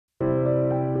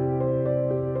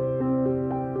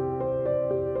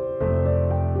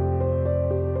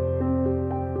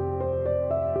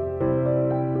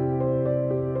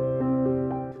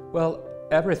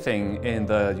Everything in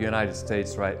the United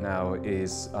States right now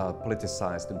is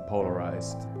politicized and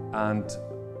polarized. And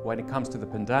when it comes to the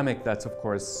pandemic, that's of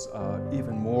course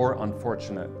even more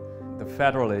unfortunate. The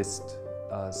federalist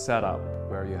setup,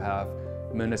 where you have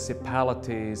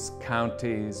municipalities,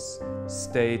 counties,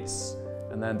 states,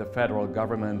 and then the federal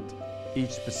government,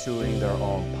 each pursuing their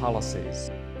own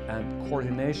policies. And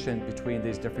coordination between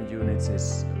these different units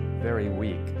is very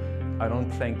weak. I don't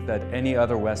think that any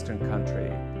other Western country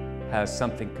has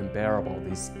something comparable,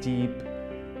 this deep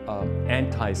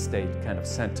anti-state kind of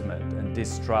sentiment and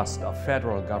distrust of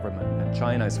federal government. And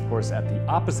China is of course at the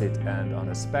opposite end on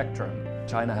a spectrum.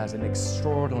 China has an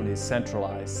extraordinarily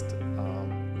centralized,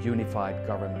 unified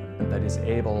government that is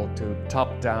able to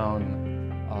top-down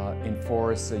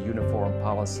enforce a uniform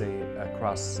policy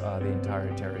across the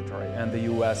entire territory. And the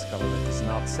US government is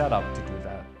not set up to do